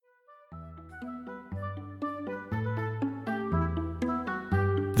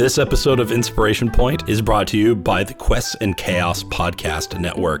This episode of Inspiration Point is brought to you by the Quests and Chaos Podcast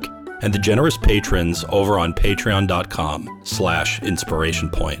Network and the generous patrons over on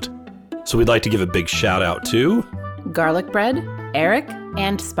patreon.com/inspirationpoint. So we'd like to give a big shout out to Garlic Bread, Eric,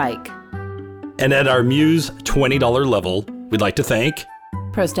 and Spike. And at our Muse $20 level, we'd like to thank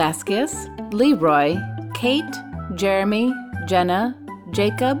Prostaskius, Leroy, Kate, Jeremy, Jenna,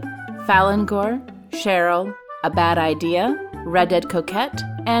 Jacob, Falangor, Cheryl, A Bad Idea, Red Dead Coquette,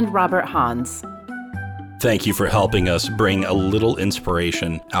 and Robert Hans. Thank you for helping us bring a little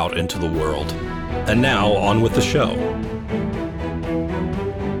inspiration out into the world. And now, on with the show.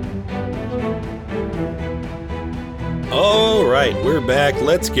 All right, we're back.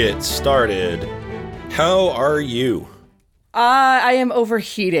 Let's get started. How are you? I am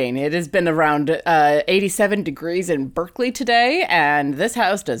overheating. It has been around 87 degrees in Berkeley today, and this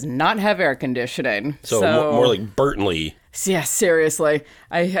house does not have air conditioning. So more like Burtonly. Yeah, seriously.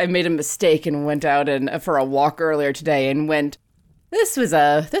 I made a mistake and went out for a walk earlier today and went, this was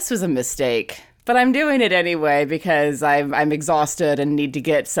a mistake. But I'm doing it anyway because I'm exhausted and need to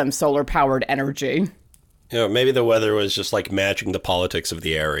get some solar-powered energy. You know, maybe the weather was just like matching the politics of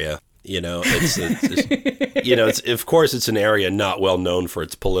the area. You know, it's of course it's an area not well known for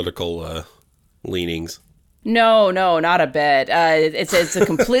its political leanings. No, not a bit. It's a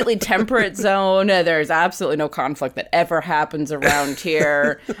completely temperate zone. There's absolutely no conflict that ever happens around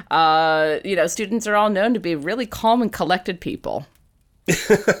here. Students are all known to be really calm and collected people.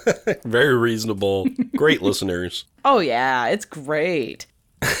 Very reasonable. Great listeners. Oh, yeah, it's great.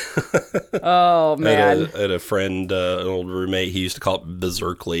 Oh, man. I had a friend, an old roommate, he used to call it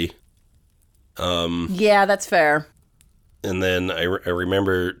berserkly. Yeah, that's fair. And then I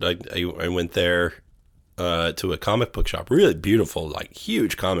remember I went there to a comic book shop, really beautiful, like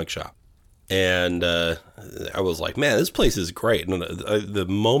huge comic shop. And I was like, man, this place is great. And the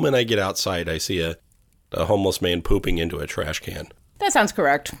moment I get outside, I see a homeless man pooping into a trash can. That sounds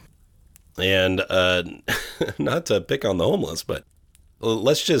correct. And not to pick on the homeless, but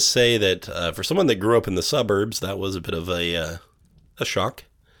let's just say that for someone that grew up in the suburbs, that was a bit of a shock.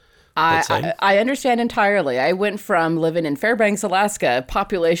 I understand entirely. I went from living in Fairbanks, Alaska,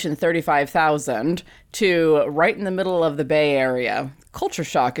 population 35,000, to right in the middle of the Bay Area. Culture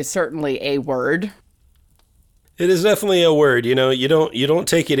shock is certainly a word. It is definitely a word. You know, you don't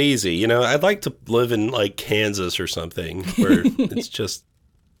take it easy. You know, I'd like to live in like Kansas or something where it's just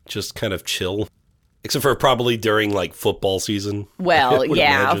kind of chill. Except for probably during, like, football season. Well,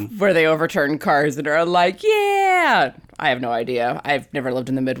 yeah, imagine. Where they overturn cars and are like, yeah. I have no idea. I've never lived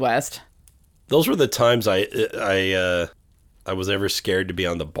in the Midwest. Those were the times I was ever scared to be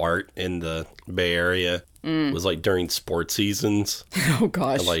on the BART in the Bay Area. It was, like, during sports seasons. Oh,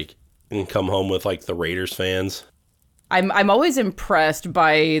 gosh. And come home with, like, the Raiders fans. I'm always impressed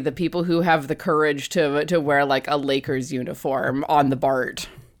by the people who have the courage to wear, like, a Lakers uniform on the BART.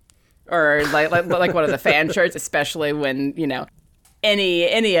 Or like one of the fan shirts, especially when, you know,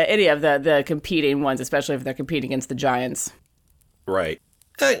 any of the competing ones, especially if they're competing against the Giants. Right.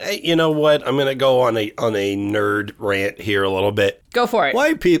 You know what? I'm gonna go on a nerd rant here a little bit. Go for it.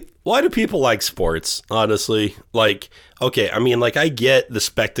 Why do people like sports? Honestly, like, okay, I mean, like, I get the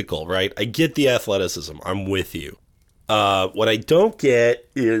spectacle, right? I get the athleticism. I'm with you. What I don't get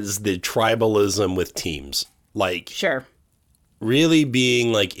is the tribalism with teams. Like, sure. Really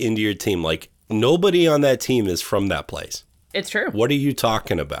being, like, into your team. Like, nobody on that team is from that place. It's true. What are you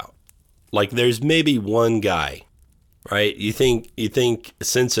talking about? Like, there's maybe one guy, right? You think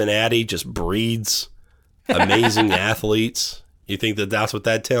Cincinnati just breeds amazing athletes? You think that that's what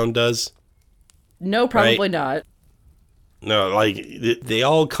that town does? No, probably right? not. No, like, they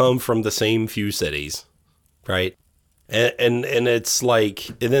all come from the same few cities, right? And it's like,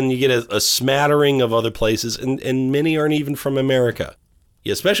 and then you get a smattering of other places, and many aren't even from America.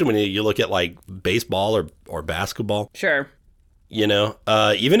 Yeah, especially when you look at like baseball or basketball. Sure. You know,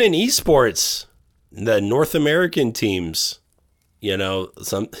 even in esports, the North American teams, you know,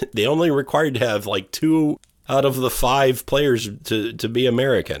 they only required to have like 2 out of the 5 players to be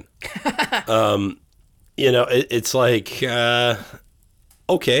American. You know, it's like,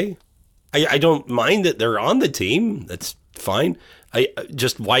 okay. I don't mind that they're on the team. That's fine.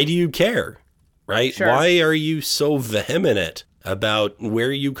 Why do you care? Right? Sure. Why are you so vehement about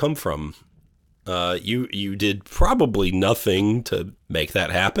where you come from? You did probably nothing to make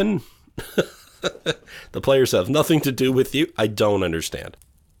that happen. The players have nothing to do with you. I don't understand.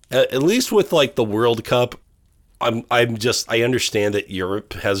 At least with like the World Cup, I understand that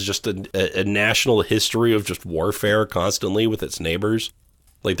Europe has just a national history of just warfare constantly with its neighbors.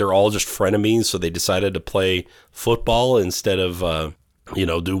 Like, they're all just frenemies, so they decided to play football instead of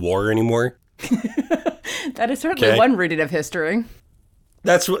do war anymore. That is certainly one reading of history.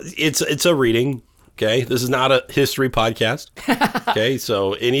 That's what it's a reading. Okay, this is not a history podcast. Okay,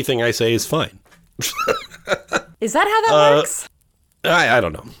 so anything I say is fine. Is that how that works? I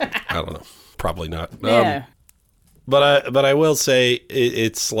don't know. I don't know. Probably not. Yeah. But I will say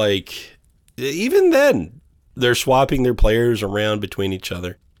it's like even then they're swapping their players around between each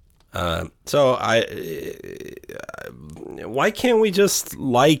other. So why can't we just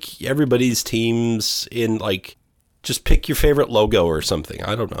like everybody's teams in like just pick your favorite logo or something?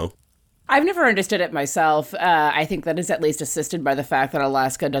 I don't know. I've never understood it myself. I think that is at least assisted by the fact that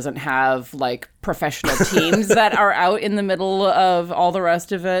Alaska doesn't have like professional teams that are out in the middle of all the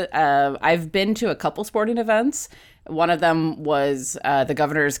rest of it. I've been to a couple sporting events. One of them was the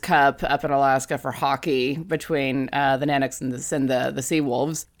Governor's Cup up in Alaska for hockey between the Nanooks and the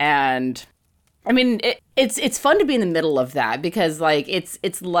Seawolves. And I mean, it's fun to be in the middle of that because like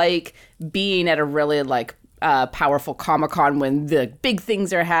it's like being at a really like powerful Comic-Con when the big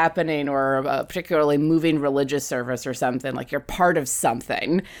things are happening or a particularly moving religious service or something. Like you're part of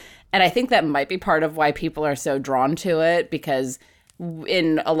something. And I think that might be part of why people are so drawn to it, because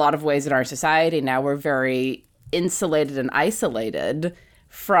in a lot of ways in our society now we're very insulated and isolated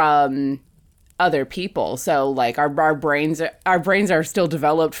from other people. So like our brains are still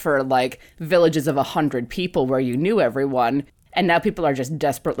developed for like villages of 100 people where you knew everyone, and now people are just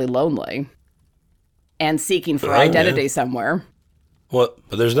desperately lonely and seeking for identity somewhere. Well,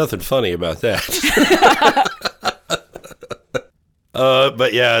 but there's nothing funny about that.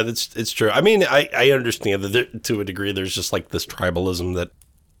 But yeah, it's true. I mean, I understand that to a degree there's just like this tribalism that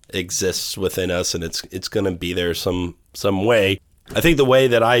exists within us, and it's going to be there some way. I think the way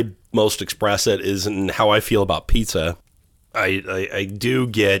that I most express it is in how I feel about pizza. I do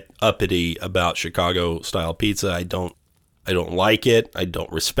get uppity about Chicago style pizza. I don't like it. I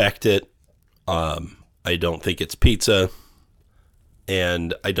don't respect it. I don't think it's pizza,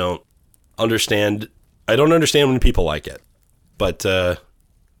 and I don't understand when people like it. But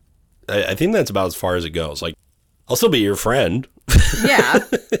I think that's about as far as it goes. Like, I'll still be your friend. Yeah.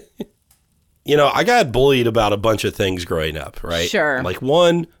 I got bullied about a bunch of things growing up, right? Sure. Like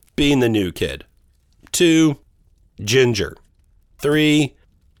 1, being the new kid. 2, ginger. 3,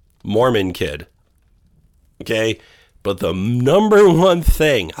 Mormon kid. Okay? But the number one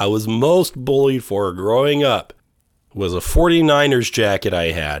thing I was most bullied for growing up was a 49ers jacket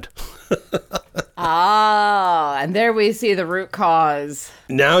I had. And there we see the root cause.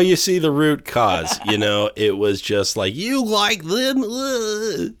 Now you see the root cause. It was just like, you like them?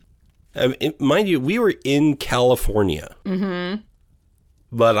 I mean, mind you, we were in California. Mm-hmm.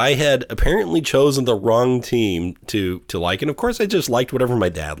 But I had apparently chosen the wrong team to like. And of course, I just liked whatever my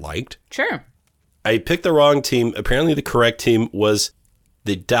dad liked. Sure. I picked the wrong team. Apparently, the correct team was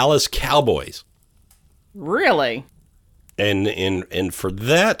the Dallas Cowboys. Really? And for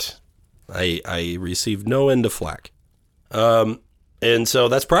that, I received no end of flack. And so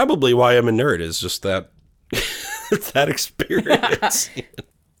that's probably why I'm a nerd, is just that that experience.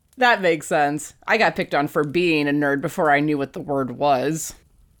 That makes sense. I got picked on for being a nerd before I knew what the word was.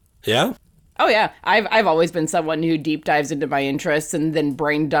 Yeah? Oh, yeah. I've always been someone who deep dives into my interests and then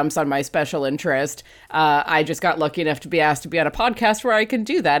brain dumps on my special interest. I just got lucky enough to be asked to be on a podcast where I can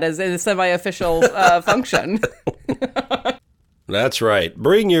do that as a semi-official function. That's right.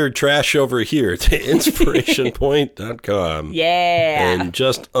 Bring your trash over here to inspirationpoint.com. Yeah. And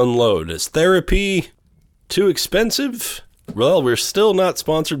just unload. Is therapy too expensive? Well, we're still not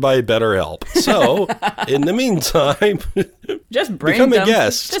sponsored by BetterHelp. So, in the meantime, just become a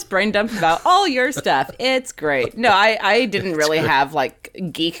guest. Just brain dump about all your stuff. It's great. No, I didn't really have like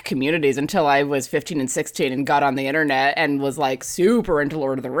geek communities until I was 15 and 16 and got on the internet and was like super into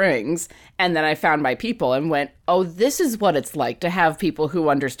Lord of the Rings. And then I found my people and went, oh, this is what it's like to have people who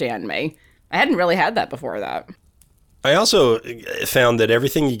understand me. I hadn't really had that before that. I also found that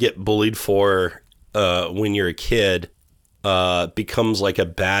everything you get bullied for when you're a kid becomes like a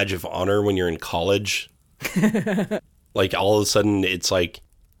badge of honor when you're in college. Like all of a sudden it's like,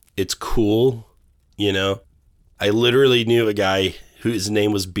 it's cool, I literally knew a guy whose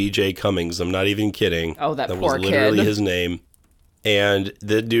name was BJ Cummings. I'm not even kidding. Oh, that poor was literally kid. his name. And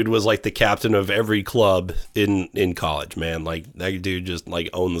the dude was like the captain of every club in college, man. Like that dude just like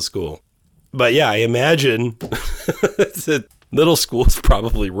owned the school. But yeah, I imagine that middle school is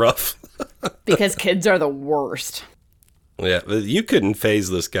probably rough. Because kids are the worst. Yeah, you couldn't phase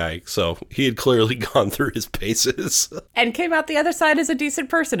this guy, so he had clearly gone through his paces. And came out the other side as a decent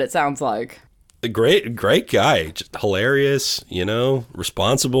person, it sounds like. A great guy, just hilarious,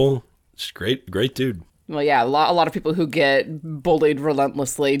 responsible, just great dude. Well, yeah, a lot of people who get bullied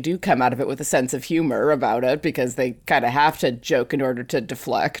relentlessly do come out of it with a sense of humor about it because they kind of have to joke in order to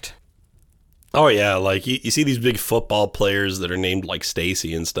deflect. Oh, yeah, like, you see these big football players that are named, like,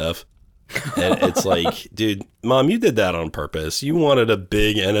 Stacy and stuff. And it's like, dude, Mom, you did that on purpose. You wanted a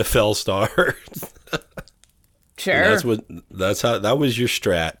big NFL star. Sure. That was your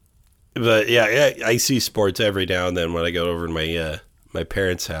strat. But, yeah, I see sports every now and then when I go over to my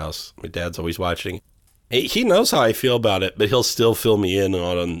parents' house. My dad's always watching. He knows how I feel about it, but he'll still fill me in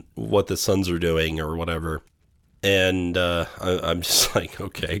on what the Suns are doing or whatever. And I'm just like,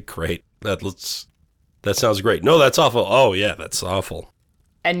 okay, great. That sounds great. No, that's awful. Oh, yeah, that's awful.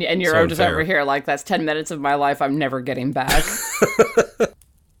 And you're So just unfair. over here like, that's 10 minutes of my life I'm never getting back.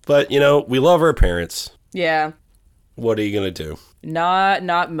 But, we love our parents. Yeah. What are you going to do?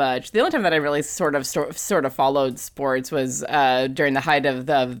 Not much. The only time that I really sort of followed sports was during the height of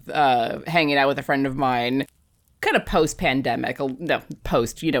the hanging out with a friend of mine, kind of post-pandemic. No,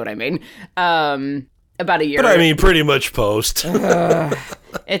 post, you know what I mean. About a year. But I mean, pretty much post.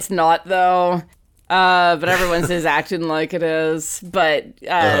 It's not, though. But everyone says acting like it is. But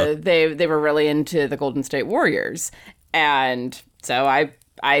they were really into the Golden State Warriors. And so I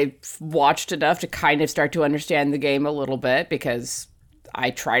watched enough to kind of start to understand the game a little bit because I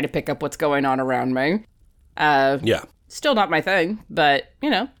try to pick up what's going on around me. Yeah. Still not my thing, but,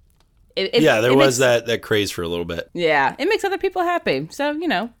 there was that craze for a little bit. Yeah, it makes other people happy. So,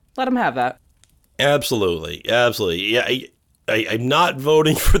 let them have that. Absolutely. Yeah, I'm not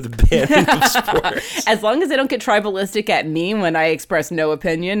voting for the banning of sports. As long as they don't get tribalistic at me when I express no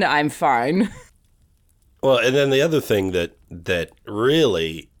opinion, I'm fine. Well, and then the other thing that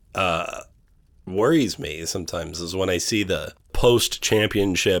really worries me sometimes is when I see the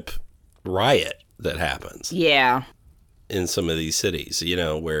post-championship riot that happens. Yeah. In some of these cities,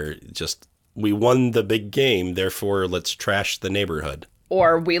 where just we won the big game, therefore let's trash the neighborhood.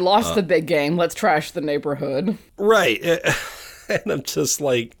 Or we lost the big game, let's trash the neighborhood. Right. And I'm just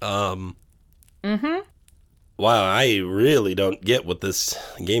like, wow, I really don't get what this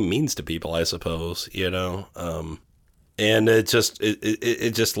game means to people, I suppose, and it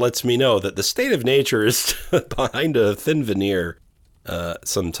just lets me know that the state of nature is behind a thin veneer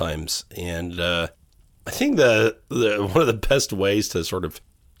sometimes. And I think the one of the best ways to sort of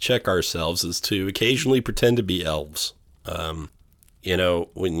check ourselves is to occasionally pretend to be elves.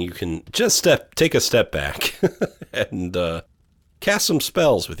 When you can just take a step back and cast some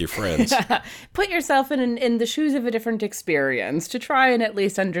spells with your friends. Put yourself in the shoes of a different experience to try and at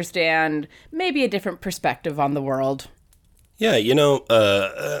least understand maybe a different perspective on the world. Yeah,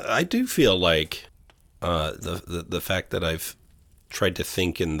 I do feel like the fact that I've tried to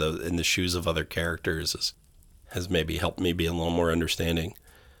think in the shoes of other characters has maybe helped me be a little more understanding.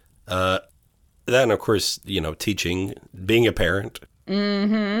 That and of course, teaching, being a parent.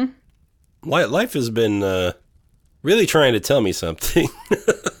 Mm-hmm. Life has been really trying to tell me something.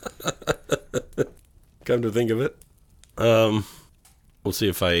 Come to think of it. We'll see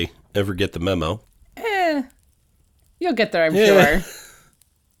if I ever get the memo. You'll get there, I'm sure.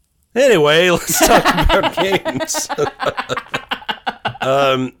 Anyway, let's talk about games.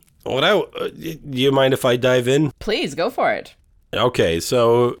 Do you mind if I dive in? Please, go for it. Okay,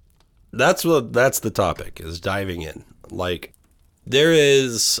 so that's the topic, is diving in. Like, there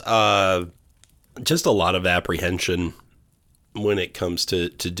is just a lot of apprehension when it comes to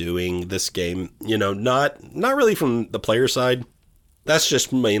doing this game. Not really from the player side. That's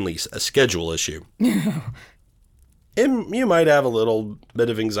just mainly a schedule issue. And you might have a little bit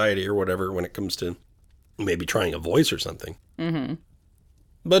of anxiety or whatever when it comes to maybe trying a voice or something. Mm-hmm.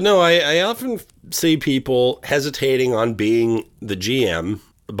 But no, I often see people hesitating on being the GM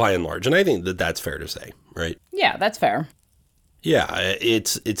by and large. And I think that that's fair to say, right? Yeah, that's fair. Yeah,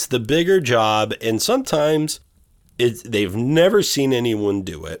 it's the bigger job. And sometimes they've never seen anyone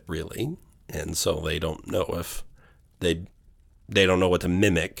do it, really. And so they don't know if they don't know what to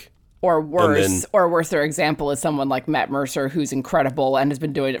mimic. Or worse, their example is someone like Matt Mercer, who's incredible and has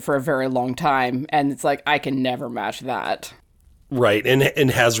been doing it for a very long time. And it's like, I can never match that. Right, and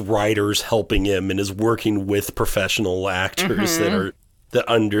has writers helping him and is working with professional actors that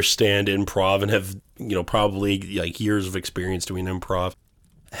understand improv and have, probably like years of experience doing improv,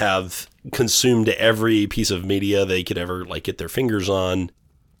 have consumed every piece of media they could ever like get their fingers on,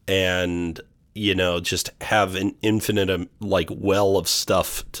 and just have an infinite well of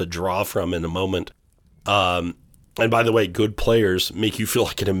stuff to draw from in a moment. And by the way, good players make you feel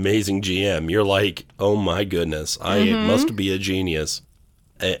like an amazing GM. You're like, oh my goodness, I must be a genius.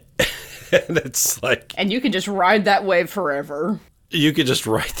 And it's like... And you can just ride that wave forever. You could just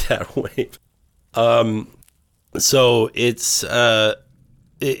ride that wave. So it's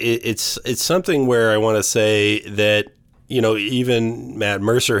something where I want to say that, even Matt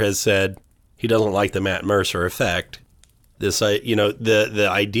Mercer has said he doesn't like the Matt Mercer effect. The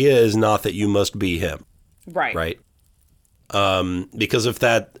idea is not that you must be him. Right. Right. Because if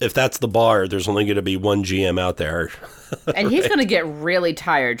that's the bar, there's only going to be one GM out there. And he's going to get really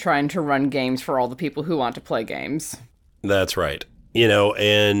tired trying to run games for all the people who want to play games. That's right.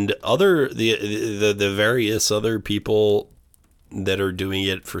 And the various other people that are doing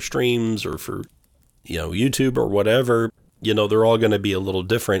it for streams or for, YouTube or whatever, they're all going to be a little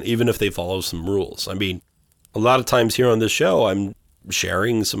different, even if they follow some rules. I mean, a lot of times here on this show, I'm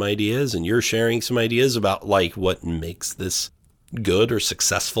sharing some ideas and you're sharing some ideas about like what makes this good or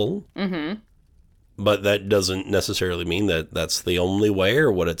successful. Mm-hmm. But that doesn't necessarily mean that that's the only way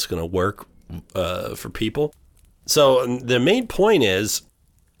or what it's going to work for people. So the main point is,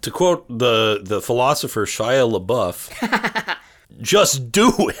 to quote the philosopher Shia LaBeouf, just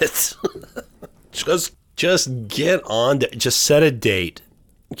do it. just get on. Just set a date.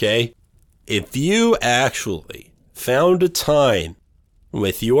 Okay? If you actually found a time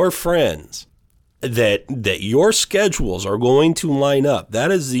with your friends that your schedules are going to line up,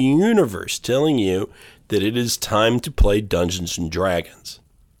 that is the universe telling you that it is time to play Dungeons and Dragons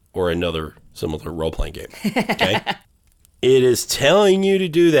or another similar role-playing game. Okay? It is telling you to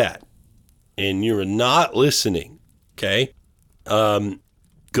do that, and you're not listening. Okay?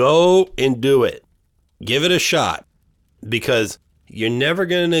 Go and do it. Give it a shot, because you're never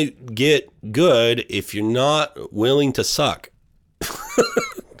going to get good if you're not willing to suck.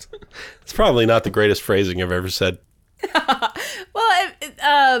 It's probably not the greatest phrasing I've ever said. Well,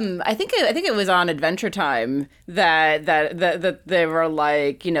 I think it was on Adventure Time that they were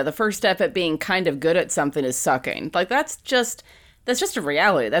like, the first step at being kind of good at something is sucking. Like that's just a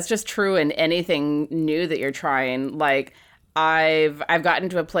reality. That's just true in anything new that you're trying. Like I've gotten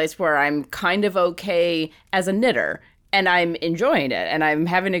to a place where I'm kind of okay as a knitter. And I'm enjoying it, and I'm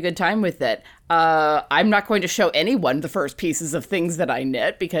having a good time with it. I'm not going to show anyone the first pieces of things that I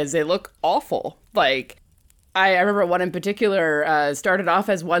knit because they look awful. Like, I remember one in particular started off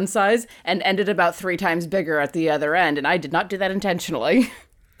as one size and ended about 3 times bigger at the other end, and I did not do that intentionally.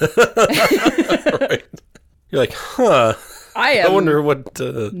 Right. You're like, huh. I wonder what...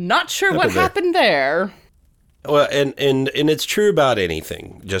 not sure what happened there. Well, and it's true about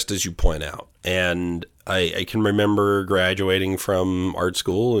anything, just as you point out. And I can remember graduating from art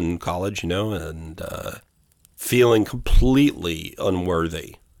school and college, and feeling completely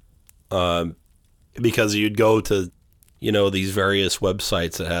unworthy. Because you'd go to, these various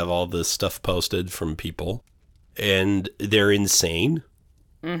websites that have all this stuff posted from people, and they're insane,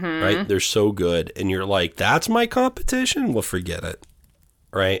 right? They're so good. And you're like, that's my competition? Well, forget it,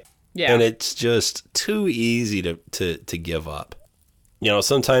 right? Yeah. And it's just too easy to give up.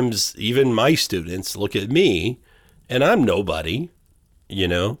 Sometimes even my students look at me and I'm nobody,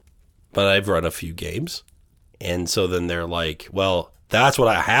 but I've run a few games. And so then they're like, well, that's what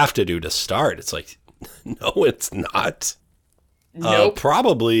I have to do to start. It's like, no, it's not. Nope.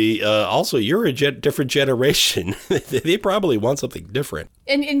 Probably. Also, you're a different generation. They probably want something different.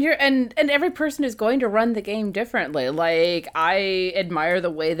 And every person is going to run the game differently. Like, I admire the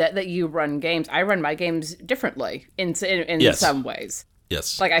way that you run games. I run my games differently in Yes. some ways.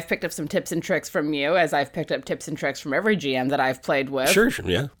 Yes. Like, I've picked up some tips and tricks from you, as I've picked up tips and tricks from every GM that I've played with. Sure,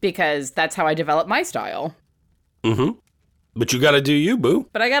 yeah. Because that's how I develop my style. Mm-hmm. But you got to do you, boo.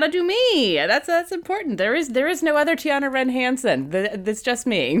 But I got to do me. That's important. There is no other Tiana Wren Hansen. It's just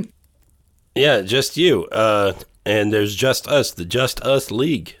me. Yeah, just you. And there's just us, the Just Us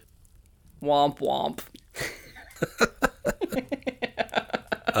League. Womp womp.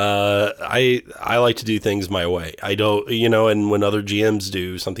 I like to do things my way. I don't, and when other GMs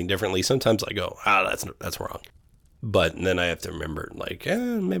do something differently, sometimes I go, that's wrong. But then I have to remember, like,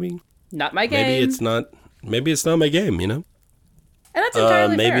 maybe not my game. Maybe it's not my game, And that's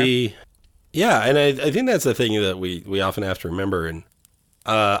entirely fair. Yeah, and I think that's the thing that we often have to remember. And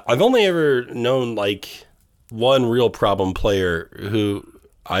I've only ever known like one real problem player who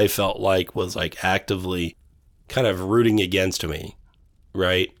I felt like was like actively kind of rooting against me,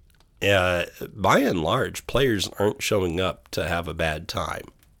 right? By and large, players aren't showing up to have a bad time,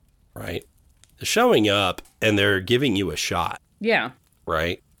 right? They're showing up and they're giving you a shot. Yeah.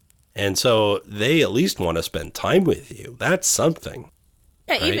 Right? And so they at least want to spend time with you. That's something.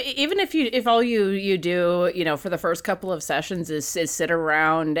 Yeah, right? even if all you do, for the first couple of sessions is sit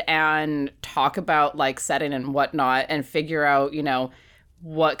around and talk about like setting and whatnot and figure out,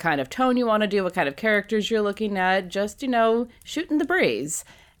 what kind of tone you want to do, what kind of characters you're looking at, just, shooting the breeze.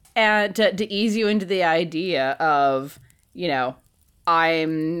 And to ease you into the idea of, you know,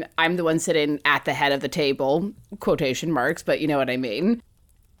 I'm the one sitting at the head of the table, quotation marks, but you know what I mean.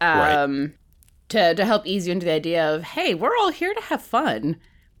 Right. To help ease you into the idea of, hey, we're all here to have fun.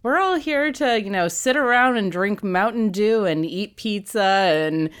 We're all here to, you know, sit around and drink Mountain Dew and eat pizza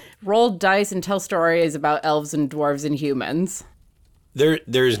and roll dice and tell stories about elves and dwarves and humans.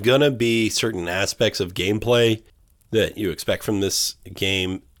 There's gonna be certain aspects of gameplay that you expect from this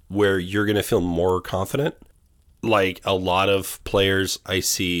game where you're gonna feel more confident. Like a lot of players I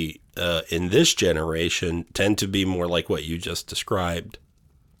see in this generation tend to be more like what you just described,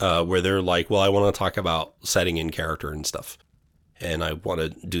 where they're like, well, I want to talk about setting in character and stuff. And I want to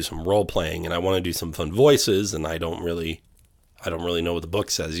do some role playing, and I want to do some fun voices, and I don't really know what the book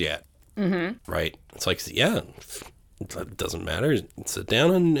says yet. Mm-hmm. Right? It's like, yeah, it doesn't matter. Sit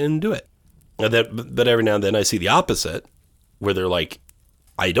down and do it. But every now and then I see the opposite, where they're like,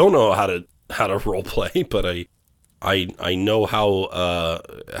 I don't know how to role play, but I know how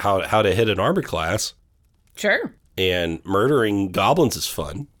to hit an armor class. Sure. And murdering goblins is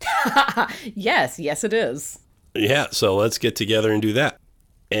fun. Yes, it is. Yeah, so let's get together and do that.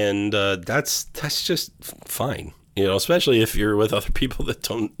 And that's just fine, you know, especially if you're with other people that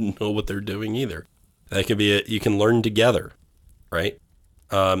don't know what they're doing either. That can be you can learn together, right?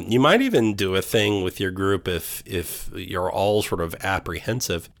 You might even do a thing with your group if you're all sort of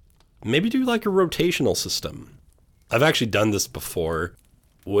apprehensive. Maybe do like a rotational system. I've actually done this before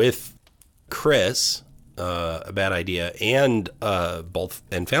with Chris, a bad idea, and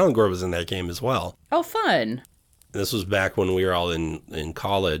Falangor was in that game as well. Oh, fun. This was back when we were all in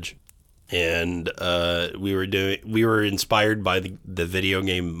college, and we were inspired by the video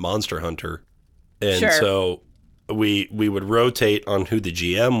game Monster Hunter, and sure. So we would rotate on who the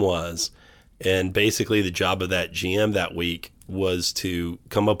GM was, and basically the job of that GM that week was to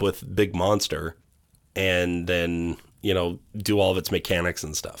come up with Big Monster, and then, you know, do all of its mechanics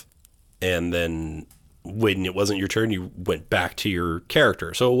and stuff, and then when it wasn't your turn, you went back to your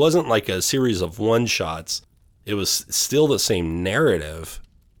character. So it wasn't like a series of one shots. It was still the same narrative,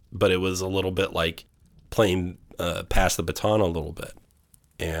 but it was a little bit like playing pass the baton a little bit.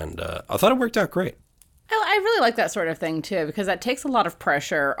 And I thought it worked out great. I really like that sort of thing, too, because that takes a lot of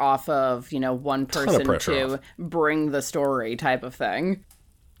pressure off of, you know, one person to bring the story type of thing.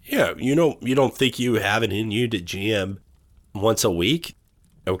 Yeah, you don't think you have it in you to GM once a week?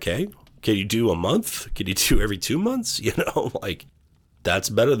 Okay. Can you do a month? Can you do every 2 months? You know, like, that's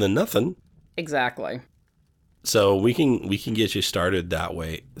better than nothing. Exactly. So we can get you started that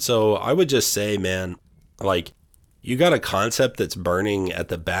way. So I would just say, man, like, you got a concept that's burning at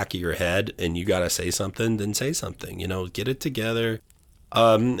the back of your head and you got to say something, then say something, you know, get it together.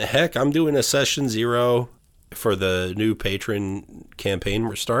 Heck, I'm doing a session 0 for the new patron campaign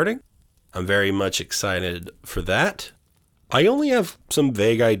we're starting. I'm very much excited for that. I only have some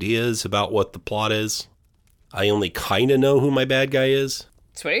vague ideas about what the plot is. I only kind of know who my bad guy is.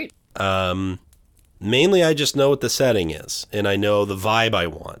 Sweet. Mainly I just know what the setting is, and I know the vibe I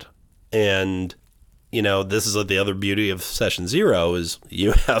want. And, you know, this is the other beauty of session 0 is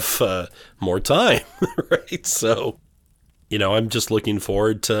you have more time, right? So, you know, I'm just looking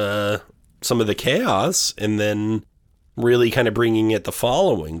forward to some of the chaos and then really kind of bringing it the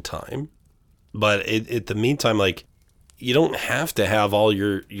following time. But at the meantime, like, you don't have to have all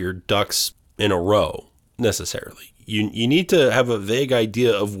your ducks in a row necessarily. You need to have a vague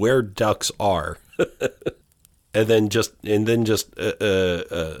idea of where ducks are, and then just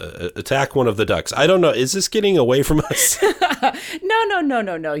attack one of the ducks. I don't know. Is this getting away from us?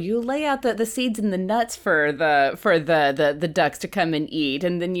 No. You lay out the seeds and the nuts for the ducks to come and eat,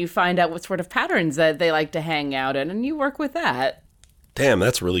 and then you find out what sort of patterns that they like to hang out in, and you work with that. Damn,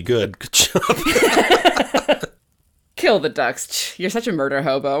 that's really good. Good job. Kill the ducks. You're such a murder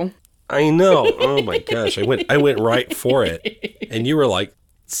hobo. I know. Oh my gosh. I went right for it. And you were like,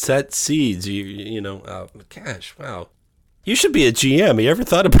 set seeds. You know, gosh, wow. You should be a GM. You ever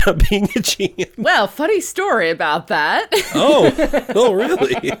thought about being a GM? Well, funny story about that. Oh,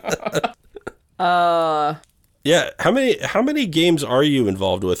 really? Yeah. How many games are you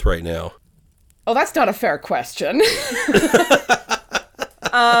involved with right now? Oh, that's not a fair question.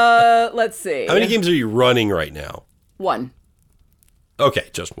 Let's see. How many games are you running right now? 1. Okay,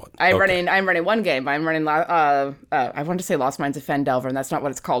 just 1. I'm running one game. I'm running I wanted to say Lost Mines of Phandelver, and that's not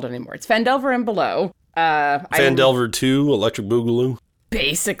what it's called anymore. It's Phandelver and Below. Phandelver 2, Electric Boogaloo.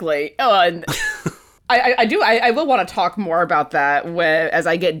 Basically. And I will want to talk more about that as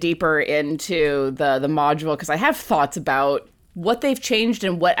I get deeper into the module, because I have thoughts about what they've changed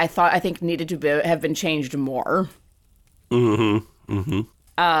and what I think needed to have been changed more.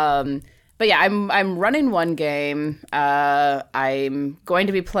 But yeah, I'm running one game. I'm going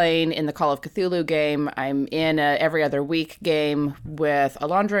to be playing in the Call of Cthulhu game. I'm in a every other week game with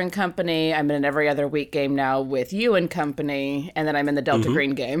Alondra and Company. I'm in an every other week game now with you and Company, and then I'm in the Delta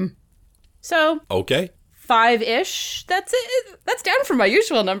Green game. So Okay. 5-ish. That's it. That's down from my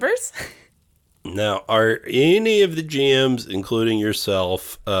usual numbers. Now, are any of the GMs, including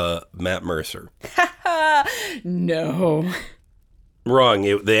yourself, Matt Mercer? No. Wrong.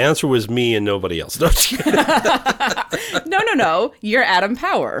 The answer was me and nobody else. No. You're Adam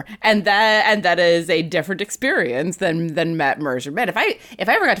Power, and that is a different experience than Matt Mercer. Man, if I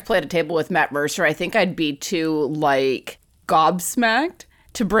ever got to play at a table with Matt Mercer, I think I'd be too like gobsmacked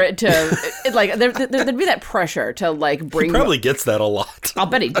to like there'd be that pressure to like bring. He probably gets that a lot. I'll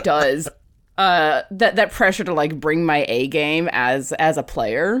bet he does. That pressure to like bring my A game as a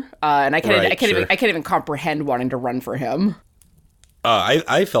player, and I can't even comprehend wanting to run for him.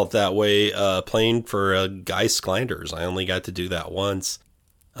 I felt that way playing for Guy Sklanders. I only got to do that once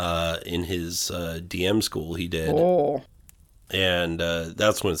in his DM school he did. Oh. And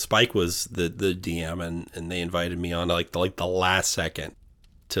that's when Spike was the DM, and they invited me on like the last second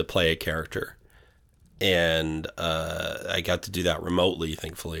to play a character. And I got to do that remotely,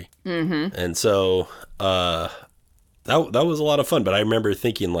 thankfully. Mm-hmm. And so that was a lot of fun. But I remember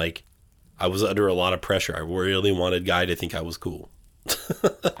thinking, like, I was under a lot of pressure. I really wanted Guy to think I was cool.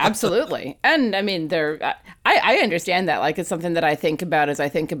 Absolutely. And I mean, I understand that. Like, it's something that I think about as I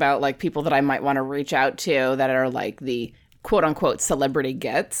think about like people that I might want to reach out to that are like the quote unquote celebrity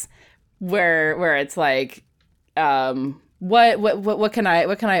gets, where it's like, what can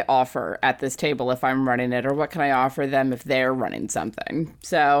I offer at this table if I'm running it, or what can I offer them if they're running something?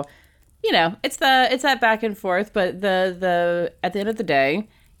 So, you know, it's that back and forth, but the at the end of the day,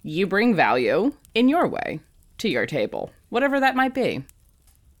 you bring value in your way to your table, whatever that might be.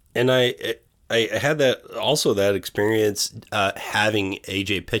 And I had that experience having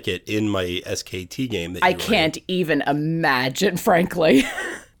AJ Pickett in my SKT game. That I can't even imagine, frankly.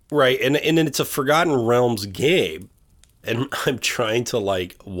 Right, and it's a Forgotten Realms game, and I'm trying to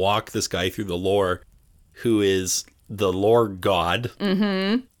like walk this guy through the lore, who is the lore god.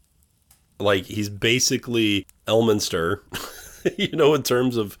 Mm-hmm. Like, he's basically Elminster, you know, in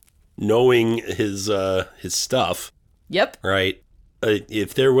terms of knowing his stuff. Yep. Right.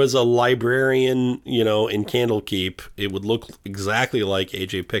 If there was a librarian, you know, in Candlekeep, it would look exactly like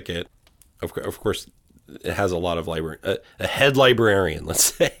AJ Pickett. Of course, it has a lot of a head librarian,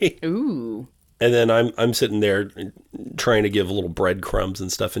 let's say. Ooh. And then I'm sitting there trying to give little breadcrumbs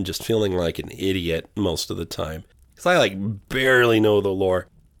and stuff and just feeling like an idiot most of the time. Because I like barely know the lore.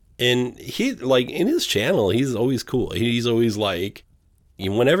 And he, like, in his channel, he's always cool. He's always like,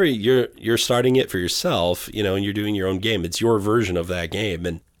 whenever you're starting it for yourself, you know, and you're doing your own game, it's your version of that game,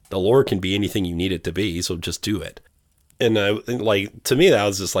 and the lore can be anything you need it to be, so just do it. And like, to me, that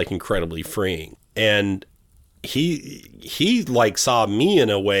was just like incredibly freeing. And he like saw me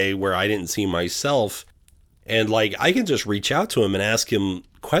in a way where I didn't see myself, and like I can just reach out to him and ask him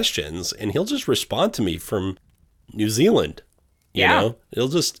questions, and he'll just respond to me from New Zealand. You know,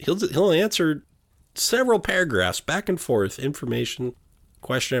 he'll answer several paragraphs back and forth, information,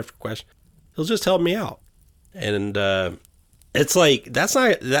 question after question. He'll just help me out. And it's like,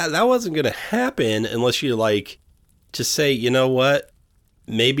 that wasn't going to happen unless you like just say, you know what,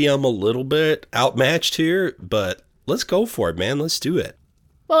 maybe I'm a little bit outmatched here, but let's go for it, man. Let's do it.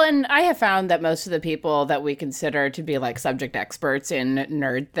 Well, and I have found that most of the people that we consider to be like subject experts in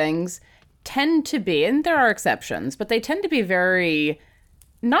nerd things tend to be, and there are exceptions, but they tend to be very,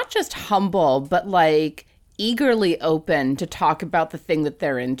 not just humble, but like eagerly open to talk about the thing that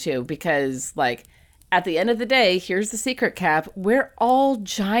they're into, because like at the end of the day, here's the secret, Cap, we're all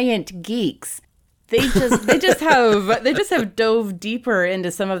giant geeks. They just have dove deeper into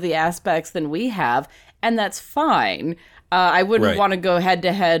some of the aspects than we have, and that's fine. I wouldn't want to go head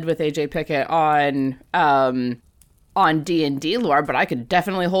to head with AJ Pickett on D&D lore, but I could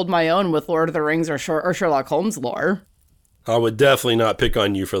definitely hold my own with Lord of the Rings or Sherlock Holmes lore. I would definitely not pick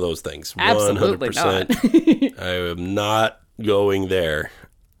on you for those things. Absolutely 100%. Not. I am not going there.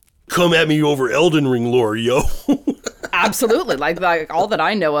 Come at me over Elden Ring lore, yo. Absolutely. Like all that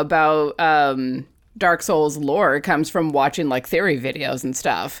I know about Dark Souls lore comes from watching like theory videos and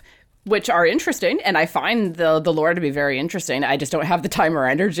stuff, which are interesting, and I find the lore to be very interesting. I just don't have the time or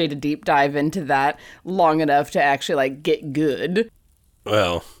energy to deep dive into that long enough to actually like get good.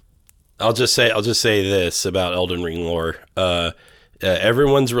 Well, I'll just say this about Elden Ring lore.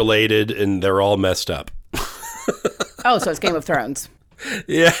 Everyone's related and they're all messed up. Oh, so it's Game of Thrones.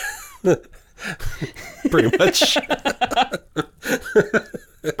 Yeah. Pretty much.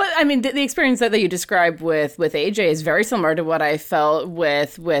 But I mean, the experience that you described with AJ is very similar to what I felt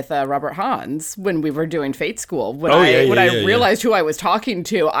with Robert Hans when we were doing Fate School. When I realized who I was talking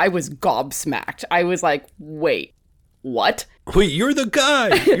to, I was gobsmacked. I was like, wait, what? Wait, you're the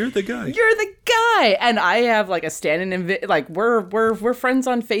guy. You're the guy. You're the guy. And I have like a standing like we're friends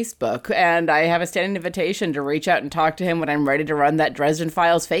on Facebook, and I have a standing invitation to reach out and talk to him when I'm ready to run that Dresden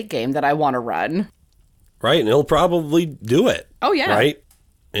Files Fate game that I want to run. Right, and he'll probably do it. Oh yeah. Right?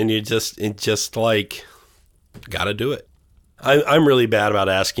 And it just like gotta do it. I'm really bad about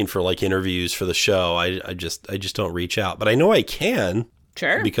asking for like interviews for the show. I just don't reach out. But I know I can.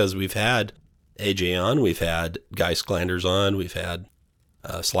 Sure. Because we've had AJ on, we've had Guy Sklanders on, we've had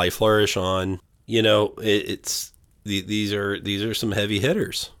Sly Flourish on. You know, these are some heavy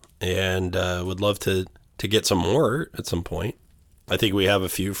hitters, and would love to get some more at some point. I think we have a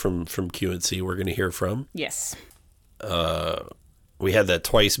few from QNC we're going to hear from. Yes. We had that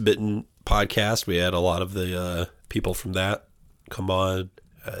Twice Bitten podcast. We had a lot of the people from that come on.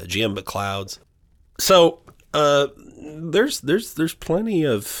 GM McClouds. So there's plenty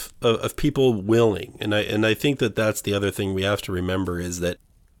of people willing, and I think that's the other thing we have to remember is that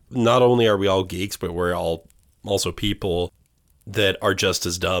not only are we all geeks, but we're all also people that are just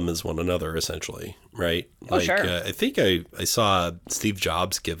as dumb as one another, essentially, right? Oh, like, sure. I think I saw Steve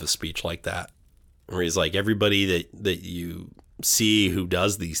Jobs give a speech like that, where he's like, everybody that you see who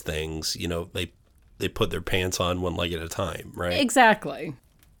does these things, you know, they put their pants on one leg at a time, right? Exactly.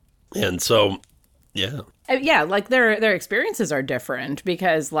 And so, yeah. Yeah, like their experiences are different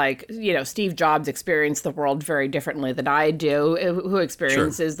because, like, you know, Steve Jobs experienced the world very differently than I do, who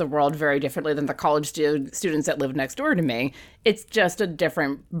experiences the world very differently than the college students that live next door to me. It's just a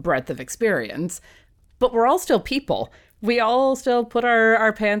different breadth of experience. But we're all still people. We all still put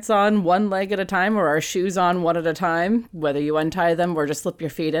our pants on one leg at a time, or our shoes on one at a time, whether you untie them or just slip your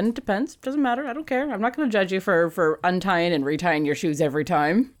feet in. Depends. Doesn't matter. I don't care. I'm not going to judge you for untying and retying your shoes every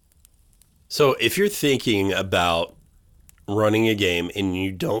time. So if you're thinking about running a game and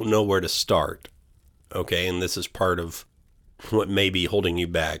you don't know where to start, okay, and this is part of what may be holding you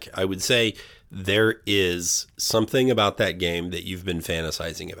back, I would say there is something about that game that you've been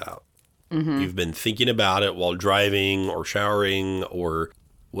fantasizing about. Mm-hmm. You've been thinking about it while driving or showering or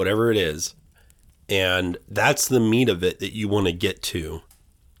whatever it is. And that's the meat of it that you want to get to.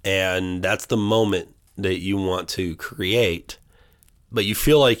 And that's the moment that you want to create. But you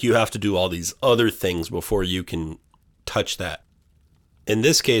feel like you have to do all these other things before you can touch that. In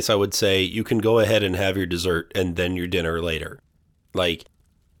this case, I would say you can go ahead and have your dessert and then your dinner later. Like,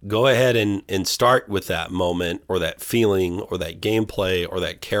 go ahead and start with that moment or that feeling or that gameplay or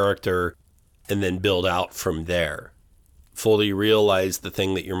that character and then build out from there. Fully realize the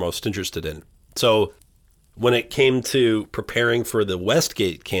thing that you're most interested in. So when it came to preparing for the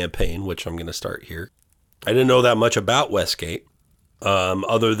Westgate campaign, which I'm going to start here, I didn't know that much about Westgate.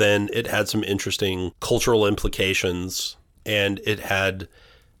 Other than it had some interesting cultural implications, and it had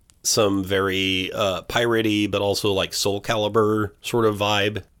some very piratey, but also like Soul Calibur sort of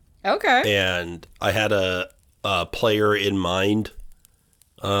vibe. Okay. And I had a player in mind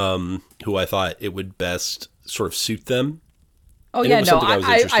who I thought it would best sort of suit them. Oh, yeah, no,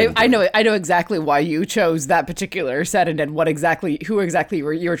 I know exactly why you chose that particular setting and who exactly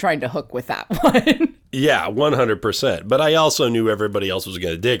you were trying to hook with that one. Yeah, 100%. But I also knew everybody else was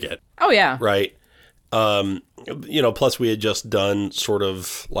going to dig it. Oh, yeah. Right. Plus we had just done sort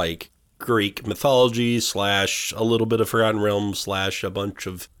of like Greek mythology / a little bit of Forgotten Realms / a bunch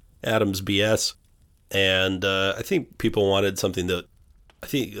of Adam's BS. And I think people wanted something that I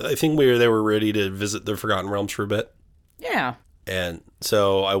think they were ready to visit the Forgotten Realms for a bit. Yeah. And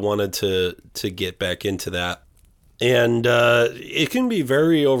so I wanted to get back into that. And it can be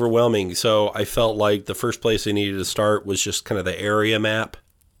very overwhelming. So I felt like the first place I needed to start was just kind of the area map.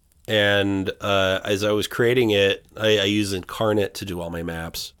 And as I was creating it, I use Incarnate to do all my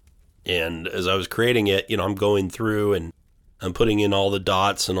maps. And as I was creating it, I'm going through and I'm putting in all the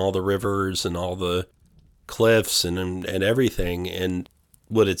dots and all the rivers and all the cliffs and everything. And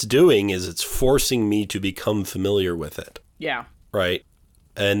what it's doing is it's forcing me to become familiar with it. Yeah. Right.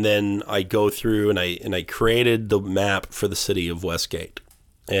 And then I go through and I created the map for the city of Westgate.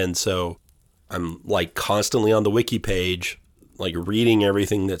 And so I'm like constantly on the wiki page, like reading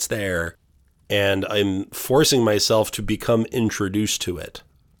everything that's there. And I'm forcing myself to become introduced to it.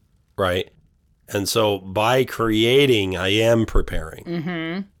 Right. And so by creating, I am preparing.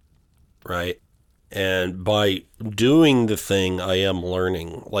 Mm-hmm. Right. And by doing the thing, I am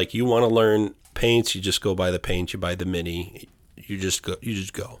learning. Like, you want to learn paints, you just go buy the paint, you buy the mini, you just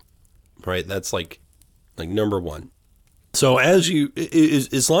go. Right? That's like number one. So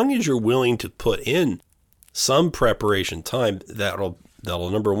as long as you're willing to put in some preparation time, that'll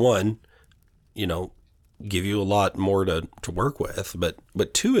number one, give you a lot more to work with.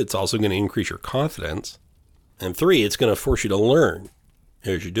 But two, it's also going to increase your confidence. And three, it's going to force you to learn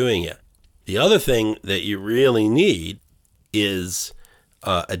as you're doing it. The other thing that you really need is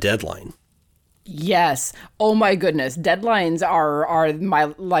a deadline. Yes. Oh my goodness. Deadlines are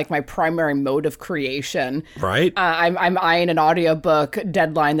my primary mode of creation. Right. I'm eyeing an audiobook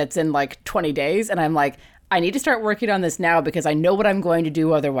deadline that's in like 20 days. And I'm like, I need to start working on this now because I know what I'm going to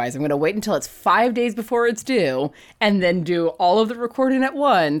do otherwise. I'm going to wait until it's 5 days before it's due and then do all of the recording at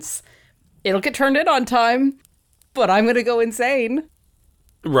once. It'll get turned in on time, but I'm going to go insane.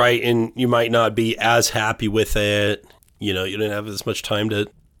 Right. And you might not be as happy with it. You don't have as much time to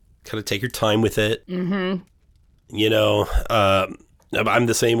kind of take your time with it. Mm-hmm. I'm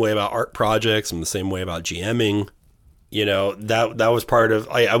the same way about art projects. I'm the same way about GMing. That was part of,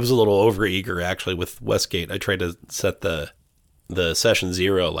 I was a little overeager actually with Westgate. I tried to set the session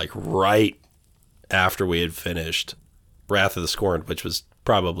 0 like right after we had finished Wrath of the Scorned, which was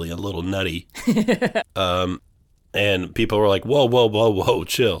probably a little nutty. And people were like, whoa, whoa, whoa, whoa,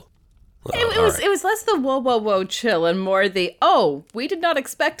 chill. It was less the whoa, whoa, whoa, chill and more the, we did not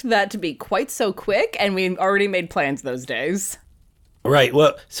expect that to be quite so quick, and we already made plans those days. Right.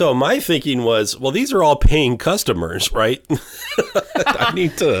 Well, so my thinking was, these are all paying customers, right? I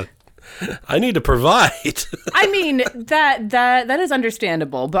need to provide. I mean, that is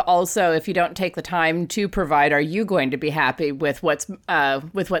understandable, but also if you don't take the time to provide, are you going to be happy with what's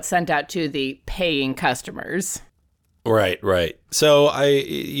sent out to the paying customers? Right. So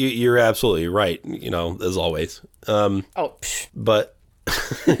you're absolutely right, as always. But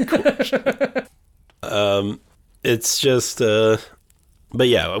it's just but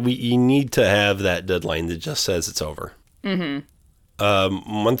yeah, you need to have that deadline that just says it's over.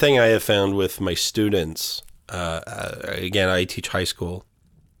 Mm-hmm. One thing I have found with my students, again, I teach high school.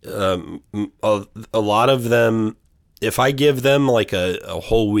 A lot of them, if I give them like a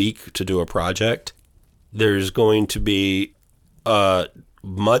whole week to do a project, there's going to be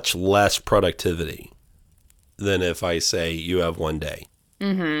much less productivity than if I say you have 1 day.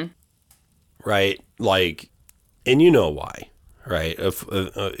 Mm-hmm. Right? Like, and you know why, right? If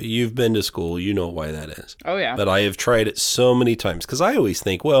you've been to school, you know why that is. Oh, yeah. But I have tried it so many times because I always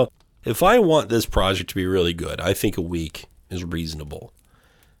think, if I want this project to be really good, I think a week is reasonable.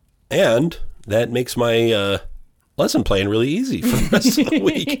 And that makes my lesson plan really easy for the rest of the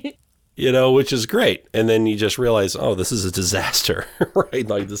week. Which is great. And then you just realize, this is a disaster, right?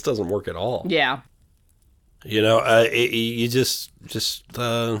 Like, this doesn't work at all. Yeah. You just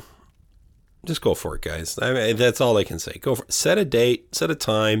go for it, guys. I mean, that's all I can say. Go for it. Set a date, set a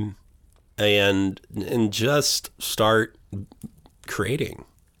time, and just start creating.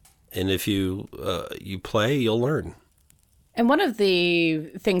 And if you play, you'll learn. And one of the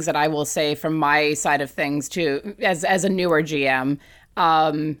things that I will say from my side of things too, as a newer GM,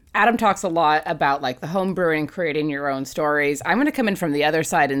 Adam talks a lot about like the home brewing, creating your own stories. I'm going to come in from the other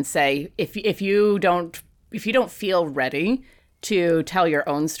side and say, if you don't feel ready to tell your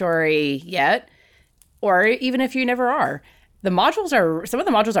own story yet, or even if you never are, some of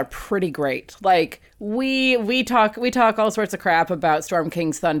the modules are pretty great. Like we talk all sorts of crap about Storm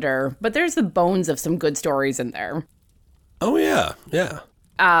King's Thunder, but there's the bones of some good stories in there. Oh yeah. Yeah.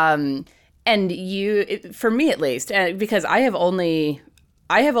 And for me at least, because I have only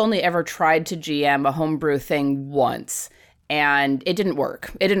ever tried to GM a homebrew thing once, and it didn't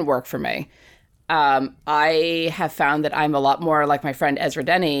work. It didn't work for me. I have found that I'm a lot more like my friend Ezra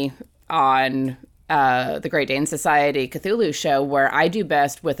Denny on the Great Dane Society Cthulhu show, where I do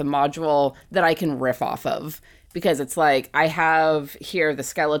best with a module that I can riff off of. Because it's like, I have here the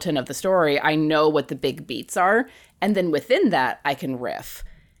skeleton of the story. I know what the big beats are. And then within that, I can riff.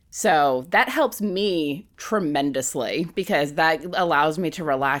 So that helps me tremendously because that allows me to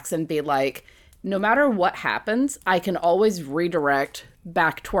relax and be like, no matter what happens, I can always redirect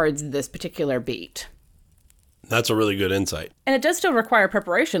back towards this particular beat. That's a really good insight. And it does still require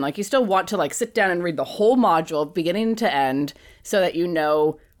preparation. Like, you still want to like sit down and read the whole module beginning to end so that you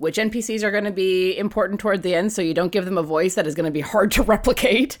know which NPCs are going to be important toward the end, so you don't give them a voice that is going to be hard to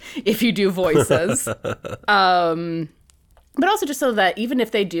replicate if you do voices. But also just so that even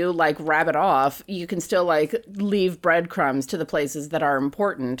if they do like rabbit off, you can still like leave breadcrumbs to the places that are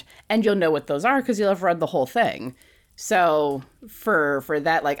important, and you'll know what those are because you'll have read the whole thing. So for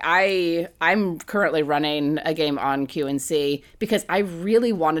that, like I'm currently running a game on QNC because I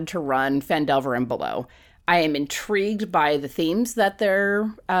really wanted to run Phandelver and Below. I am intrigued by the themes that they're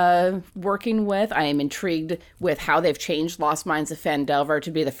working with. I am intrigued with how they've changed Lost Mines of Phandelver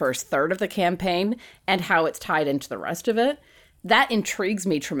to be the first third of the campaign and how it's tied into the rest of it. That intrigues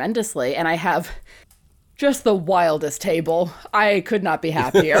me tremendously, and I have just the wildest table. I could not be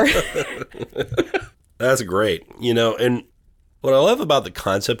happier. That's great. And what I love about the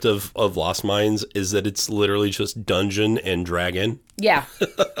concept of Lost Mines is that it's literally just Dungeon and Dragon. Yeah.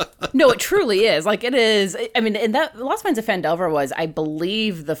 No, it truly is. Like, it is. I mean, and that Lost Mines of Phandelver was, I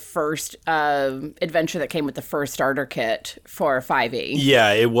believe, the first adventure that came with the first starter kit for 5e.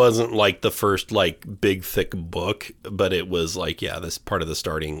 Yeah, it wasn't like the first, like, big, thick book, but it was like, yeah, this part of the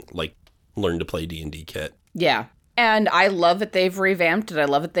starting, like, learn to play D&D kit. Yeah. And I love that they've revamped it. I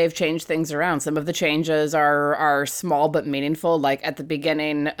love that they've changed things around. Some of the changes are small but meaningful. Like at the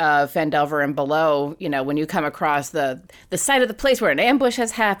beginning of Phandelver and below, when you come across the site of the place where an ambush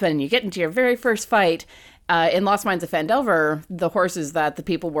has happened, you get into your very first fight. In Lost Mines of Phandelver, the horses that the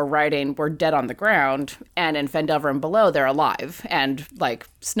people were riding were dead on the ground. And in Phandelver and below, they're alive and like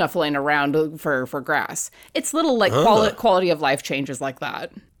snuffling around for grass. It's little like quality of life changes like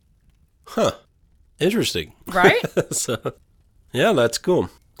that. Huh. Interesting. Right? So, yeah, that's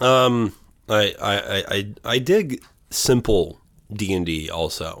cool. I dig simple D&D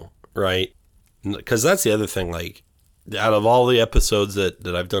also, right? Because that's the other thing, like, out of all the episodes that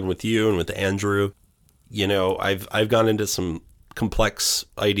I've done with you and with Andrew, I've gone into some complex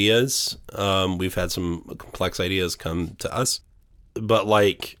ideas. We've had some complex ideas come to us. But,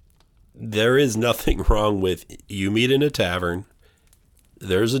 like, there is nothing wrong with you meet in a tavern.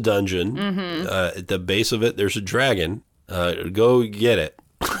 There's a dungeon. Mm-hmm. At the base of it, there's a dragon. Go get it.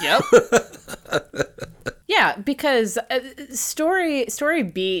 Yep. Yeah, because story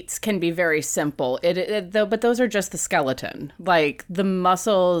beats can be very simple. But those are just the skeleton. Like the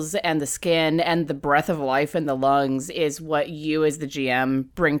muscles and the skin and the breath of life in the lungs is what you as the GM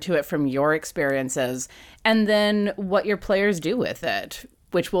bring to it from your experiences, and then what your players do with it,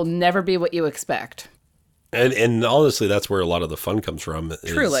 which will never be what you expect. And honestly, that's where a lot of the fun comes from.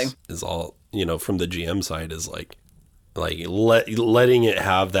 Truly. Is all, from the GM side is like letting it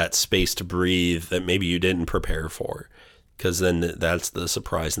have that space to breathe that maybe you didn't prepare for. Because then that's the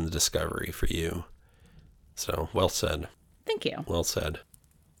surprise and the discovery for you. So, well said. Thank you. Well said.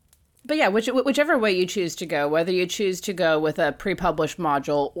 But yeah, whichever way you choose to go, whether you choose to go with a pre-published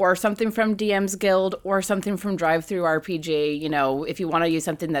module or something from DM's Guild or something from Drive-Thru RPG, if you want to use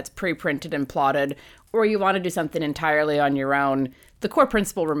something that's pre-printed and plotted, or you want to do something entirely on your own, the core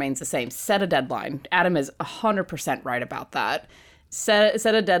principle remains the same. Set a deadline. Adam is 100% right about that. Set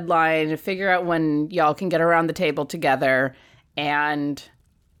a deadline, figure out when y'all can get around the table together, and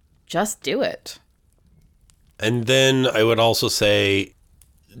just do it. And then I would also say,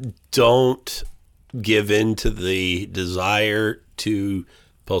 don't give in to the desire to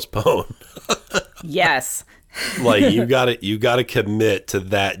postpone. Yes. Like you gotta commit to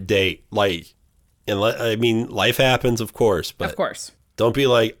that date. Like, and life happens, of course, but of course, don't be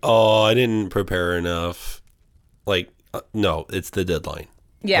like, oh, I didn't prepare enough. Like, no, it's the deadline.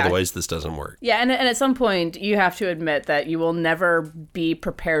 Yeah. Otherwise, this doesn't work. Yeah, and at some point, you have to admit that you will never be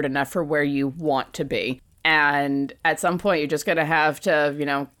prepared enough for where you want to be. And at some point, you're just going to have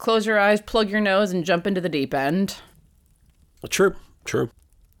to, close your eyes, plug your nose, and jump into the deep end. True.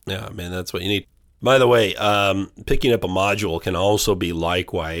 Yeah, man, that's what you need. By the way, picking up a module can also be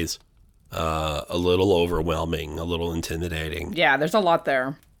likewise a little overwhelming, a little intimidating. Yeah, there's a lot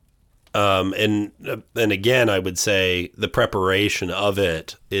there. And again, I would say the preparation of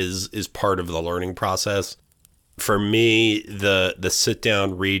it is part of the learning process. For me, the sit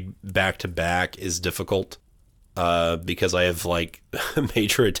down read back to back is difficult because I have like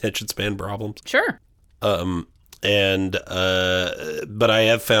major attention span problems. Sure. But I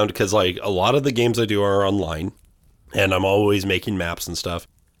have found, because like a lot of the games I do are online, and I'm always making maps and stuff.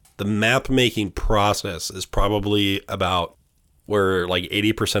 The map making process is probably about where like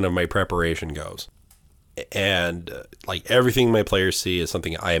 80% of my preparation goes, and like everything my players see is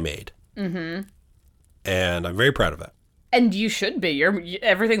something I made. Mm-hmm. And I'm very proud of that. And you should be.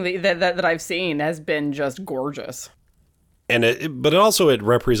 Everything that I've seen has been just gorgeous. And but it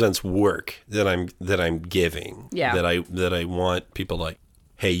represents work that I'm giving. Yeah. That I want people like,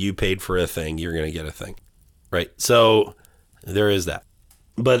 hey, you paid for a thing, you're gonna get a thing, right? So there is that.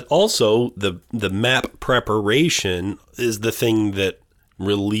 But also the map preparation is the thing that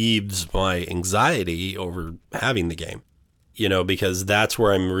relieves my anxiety over having the game, because that's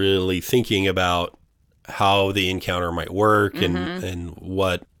where I'm really thinking about how the encounter might work, mm-hmm. and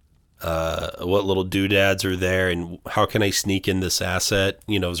what little doodads are there, and how can I sneak in this asset?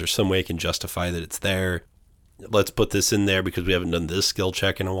 Is there some way I can justify that it's there? let's put this in there because we haven't done this skill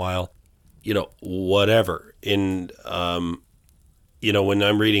check in a while. Whatever. And, when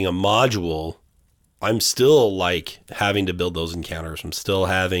I'm reading a module, I'm still like having to build those encounters. I'm still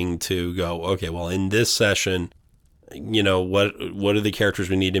having to go, okay, well, in this session, what are the characters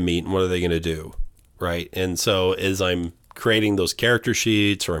we need to meet and what are they going to do? Right. And so as I'm creating those character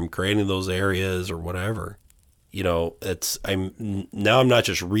sheets or I'm creating those areas or whatever, I'm not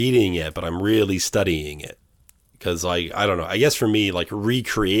just reading it, but I'm really studying it. Because, I don't know, I guess for me, like,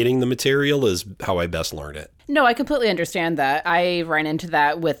 recreating the material is how I best learn it. No, I completely understand that. I ran into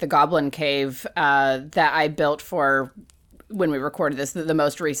that with the Goblin Cave that I built for when we recorded this, the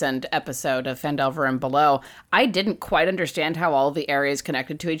most recent episode of Phandelver and Below. I didn't quite understand how all the areas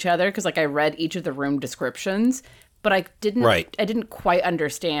connected to each other, because, like, I read each of the room descriptions, but I didn't quite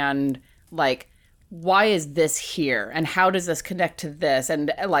understand, like, why is this here? And how does this connect to this?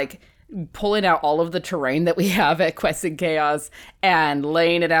 And, like, pulling out all of the terrain that we have at Quests and Chaos and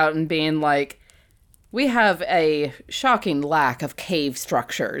laying it out and being like, we have a shocking lack of cave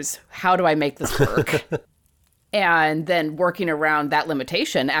structures. How do I make this work? And then working around that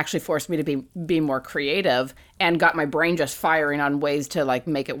limitation actually forced me to be more creative and got my brain just firing on ways to like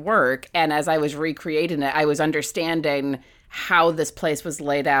make it work. And as I was recreating it, I was understanding how this place was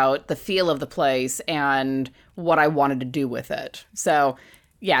laid out, the feel of the place, and what I wanted to do with it. So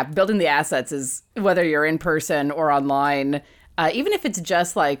yeah, building the assets is, whether you're in person or online, even if it's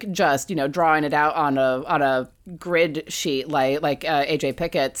just drawing it out on a grid sheet like AJ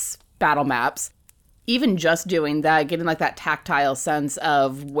Pickett's battle maps. Even just doing that, getting like that tactile sense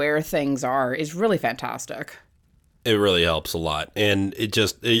of where things are is really fantastic. It really helps a lot, and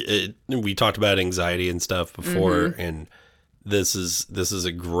we talked about anxiety and stuff before, and this is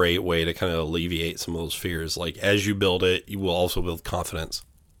a great way to kind of alleviate some of those fears. Like, as you build it, you will also build confidence.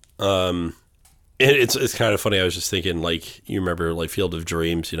 And it's kind of funny. I was just thinking, like, you remember like Field of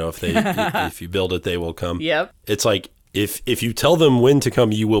Dreams, if you build it, they will come. Yep. It's like, if you tell them when to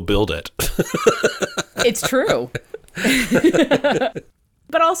come, you will build it. It's true.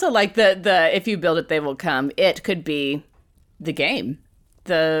 But also, like, the if you build it, they will come. It could be the game,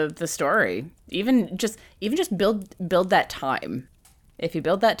 the story. Even just build that time. If you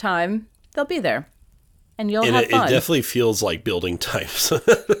build that time, they'll be there. And you'll have fun. It definitely feels like building times.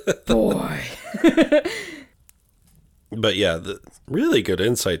 Boy. But yeah, really good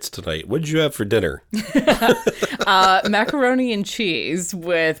insights tonight. What did you have for dinner? Macaroni and cheese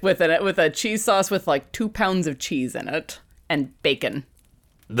with a cheese sauce with like 2 pounds of cheese in it and bacon.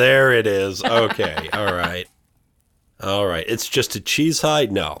 There it is. Okay. All right. It's just a cheese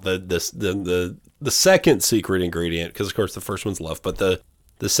hide. No, the second secret ingredient, because of course the first one's love, but the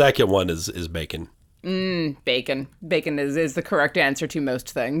second one is bacon. Bacon. Bacon is the correct answer to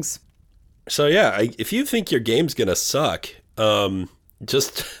most things. So yeah, if you think your game's gonna suck,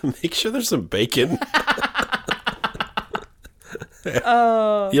 just make sure there's some bacon.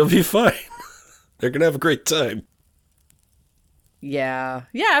 You'll be fine. They're gonna have a great time. Yeah,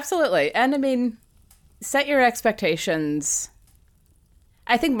 absolutely. And I mean, set your expectations.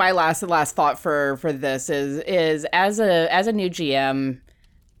 I think my last thought for this is as a new GM,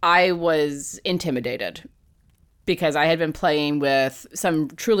 I was intimidated because I had been playing with some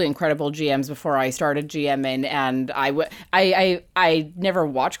truly incredible GMs before I started GMing, and I never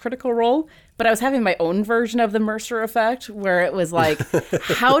watched Critical Role, but I was having my own version of the Mercer effect, where it was like,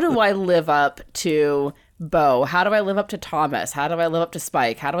 how do I live up to Bo? How do I live up to Thomas? How do I live up to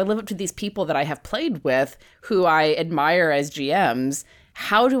Spike? How do I live up to these people that I have played with who I admire as GMs?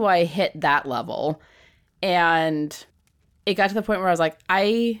 How do I hit that level? And it got to the point where I was like,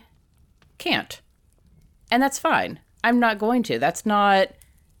 I can't. And that's fine. I'm not going to. That's not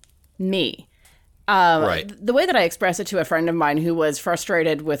me. Right. The way that I expressed it to a friend of mine who was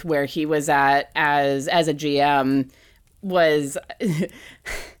frustrated with where he was at as a GM was...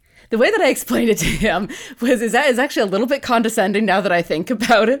 The way that I explained it to him is actually a little bit condescending now that I think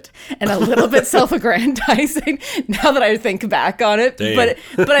about it, and a little bit self-aggrandizing now that I think back on it. Damn.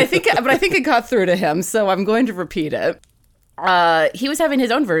 But I think it got through to him, so I'm going to repeat it. He was having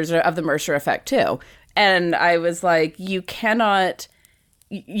his own version of the Mercer effect too, and I was like, you cannot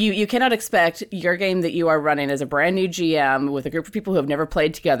expect your game that you are running as a brand new GM with a group of people who have never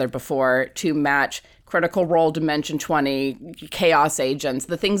played together before to match Critical Role, Dimension 20, Chaos Agents,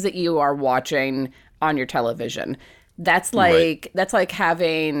 the things that you are watching on your television. That's like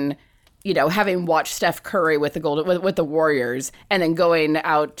having watched Steph Curry with the Warriors and then going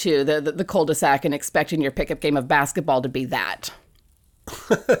out to the cul-de-sac and expecting your pickup game of basketball to be that.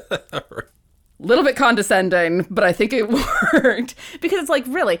 Little bit condescending, but I think it worked because it's like,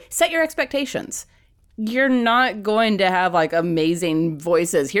 really, set your expectations. you're not going to have like amazing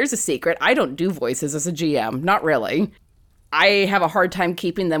voices. Here's a secret. I don't do voices as a GM. Not really. I have a hard time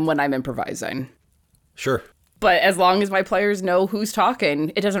keeping them when I'm improvising. Sure. But as long as my players know who's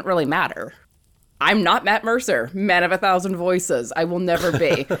talking, it doesn't really matter. I'm not Matt Mercer, man of 1,000 voices. I will never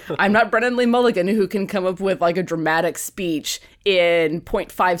be. I'm not Brennan Lee Mulligan, who can come up with like a dramatic speech in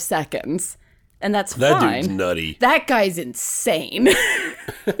 0.5 seconds. And that's fine. That dude's nutty. That guy's insane.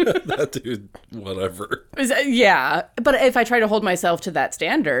 That dude, whatever. Yeah. But if I try to hold myself to that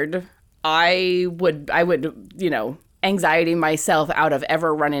standard, I would, anxiety myself out of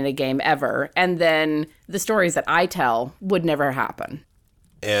ever running a game ever. And then the stories that I tell would never happen.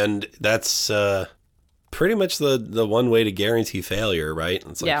 And that's pretty much the one way to guarantee failure, right?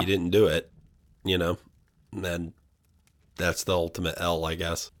 It's like you didn't do it, and then that's the ultimate L, I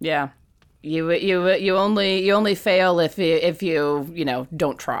guess. Yeah. You only fail if you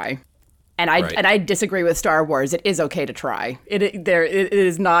don't try. And I disagree with Star Wars. It is okay to try. It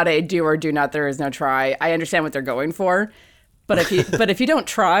is not a do or do not. There is no try. I understand what they're going for, but if you don't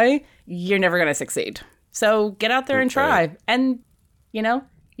try, you're never going to succeed. So get out there and try, and you'll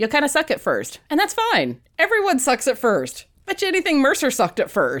kind of suck at first, and that's fine. Everyone sucks at first. Bet you anything Mercer sucked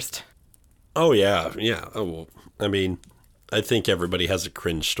at first. Oh yeah. Oh, well, I mean, I think everybody has a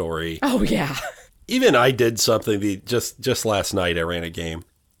cringe story. Oh yeah. Even I did something just last night. I ran a game.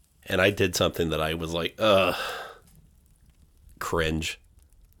 And I did something that I was like, cringe.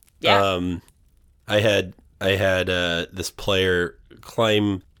 Yeah. I had this player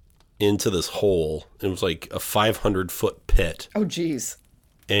climb into this hole. It was like a 500-foot pit. Oh, geez.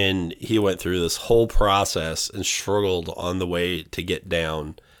 And he went through this whole process and struggled on the way to get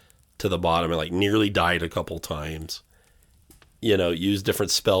down to the bottom and like nearly died a couple times. Used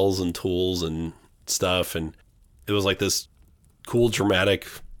different spells and tools and stuff. And it was like this cool, dramatic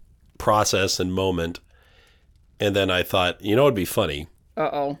process and moment. And then I thought, it'd be funny.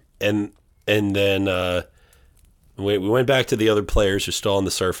 Uh-oh. And then we went back to the other players who are still on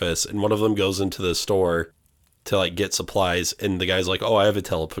the surface, and one of them goes into the store to like get supplies, and the guy's like, oh, I have a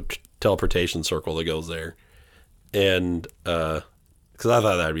teleportation circle that goes there. And because I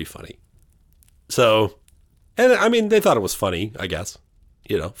thought that'd be funny. So, and I mean, they thought it was funny, I guess.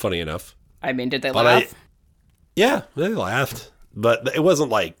 Funny enough. I mean, did they laugh? Yeah, they laughed. But it wasn't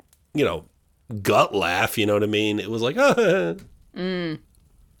like, gut laugh, you know what I mean? It was like, yeah,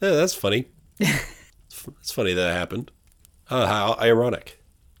 that's funny. It's funny that happened. How ironic.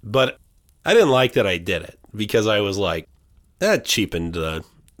 But I didn't like that I did it because I was like, that cheapened the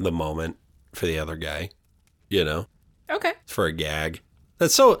moment for the other guy, Okay. For a gag.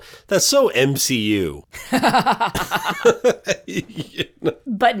 That's so MCU.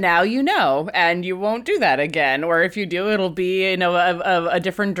 But now you know, and you won't do that again. Or if you do, it'll be a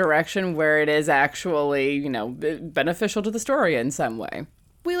different direction where it is actually beneficial to the story in some way.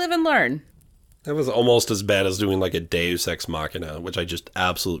 We live and learn. That was almost as bad as doing like a Deus Ex Machina, which I just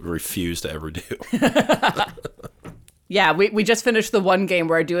absolutely refuse to ever do. Yeah, we just finished the one game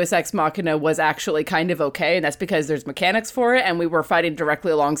where Deus Ex Machina was actually kind of okay, and that's because there's mechanics for it, and we were fighting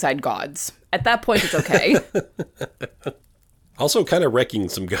directly alongside gods. At that point, it's okay. Also kind of wrecking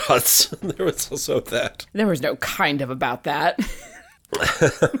some gods. There was also that. There was no kind of about that.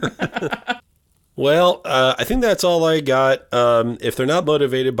 Well, I think that's all I got. If they're not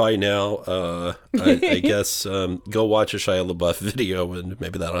motivated by now, I guess go watch a Shia LaBeouf video, and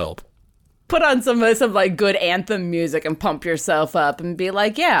maybe that'll help. Put on some like good anthem music and pump yourself up and be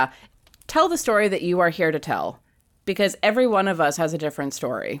like, yeah, tell the story that you are here to tell. Because every one of us has a different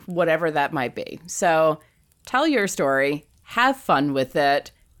story, whatever that might be. So tell your story, have fun with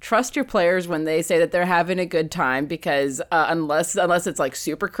it, trust your players when they say that they're having a good time, because unless it's like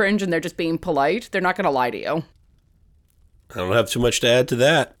super cringe and they're just being polite, they're not going to lie to you. I don't have too much to add to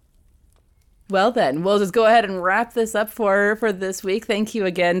that. Well then, we'll just go ahead and wrap this up for this week. Thank you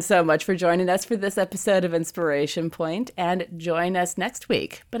again so much for joining us for this episode of Inspiration Point, and join us next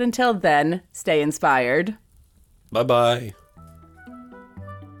week. But until then, stay inspired. Bye-bye.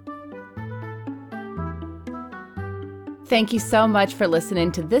 Thank you so much for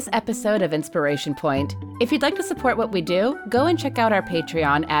listening to this episode of Inspiration Point. If you'd like to support what we do, go and check out our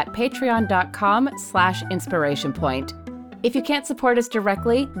Patreon at patreon.com/inspirationpoint. If you can't support us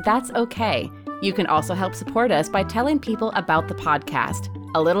directly, that's okay. You can also help support us by telling people about the podcast.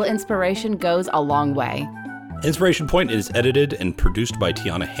 A little inspiration goes a long way. Inspiration Point is edited and produced by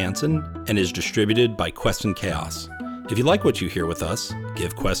Tiana Hansen and is distributed by Quest and Chaos. If you like what you hear with us,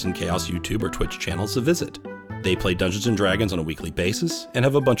 give Quest and Chaos YouTube or Twitch channels a visit. They play Dungeons & Dragons on a weekly basis and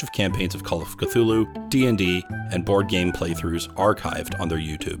have a bunch of campaigns of Call of Cthulhu, D&D, and board game playthroughs archived on their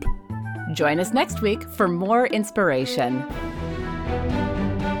YouTube. Join us next week for more inspiration.